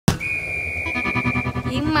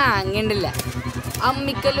മാങ്ങ ഉണ്ടല്ല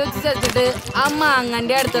അമ്മിക്കല്ല് വെച്ച് ചതച്ചിട്ട് ആ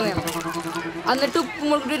മാങ്ങന്റെ അടുത്ത് വേണം എന്നിട്ട് ഉപ്പും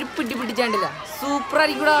മുളകിട്ട് ഒരു പിടി പിടിച്ചാണ്ടില്ല സൂപ്പർ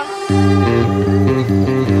ആയിരിക്കൂടാ.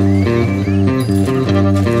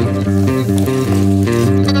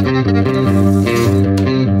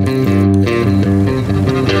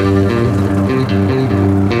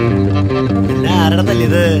 ആരുടെ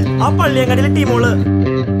തല്ലിയത്? ആ പള്ളിയങ്ങാടിയിലെ ടീമോള്.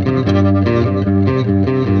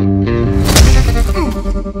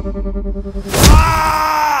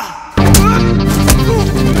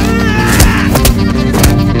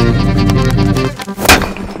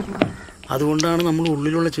 അതുകൊണ്ടാണ് നമ്മൾ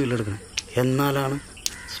ഉള്ളിലുള്ള ചീലെടുക്കുന്നത്. എന്നാലാണ്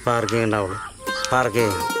സ്പാർക്ക് ഉണ്ടാവുള്ളൂ. സ്പാർക്ക്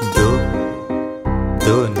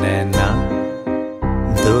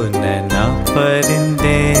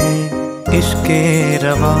परिंदे इश्के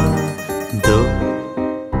रवा दो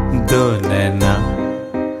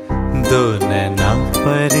नैना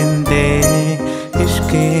परिंदे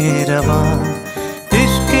इश्के रवा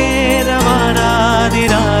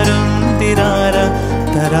दिरारुम दिरारा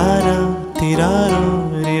तरारा तिरारो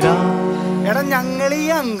रिरा. എടാ ഞങ്ങൾ ഈ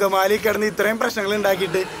അങ്കമാലി കിടന്ന് ഇത്രയും പ്രശ്നങ്ങൾ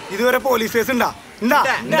ഉണ്ടാക്കിയിട്ട് ഇതുവരെ പോലീസ് കേസ് ഉണ്ടാ?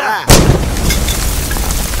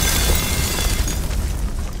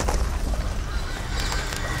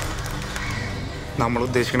 നമ്മൾ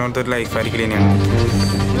ഉദ്ദേശിക്കുന്ന ഒരു ലൈഫ് ആയിരിക്കും തന്നെയാണ്.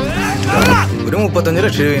 ഒരു 35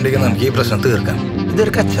 ലക്ഷം രൂപയുണ്ടെങ്കിൽ നമുക്ക് ഈ പ്രശ്നം തീർക്കാം.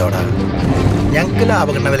 ഇതൊരു കച്ചവടമാണ്. ഞങ്ങൾക്ക്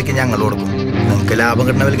ലാഭം കിട്ടുന്ന വിലയ്ക്ക് ഞങ്ങൾ കൊടുക്കും, നിങ്ങൾക്ക് ലാഭം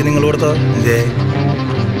കിട്ടുന്ന വിലയ്ക്ക് നിങ്ങൾ കൊടുത്തോ. ഇതേ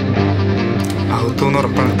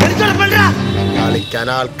കളിക്കാൻ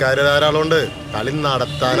ആൾക്കാർ ധാരാളമുണ്ട്, കളി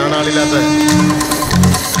നടത്താനാണ് ആളില്ലാത്തത്.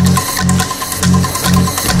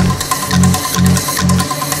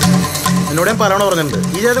 എന്നോട് ഞാൻ പലവണ പറഞ്ഞിട്ടുണ്ട്,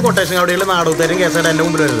 ഈ ചെയ്ത കൊട്ടേഷൻ അവിടെയുള്ള നാടകത്താരും കേസായിട്ട് എൻ്റെ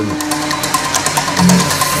മുമ്പിൽ വരുന്നു.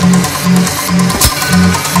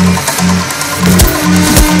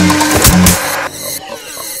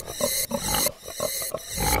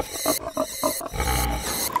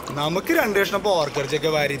 നമുക്ക് 2 കഷ്ണം പോർക്കറിച്ചൊക്കെ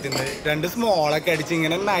വാരി തിന്ന് 2 സ്മോളൊക്കെ അടിച്ച്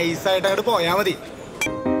ഇങ്ങനെ നൈസായിട്ട് അങ്ങോട്ട് പോയാ മതി.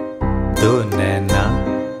 दो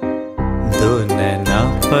नैना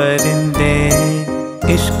परिंदे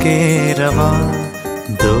इश्के रवा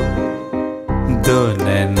दो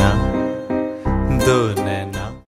नैना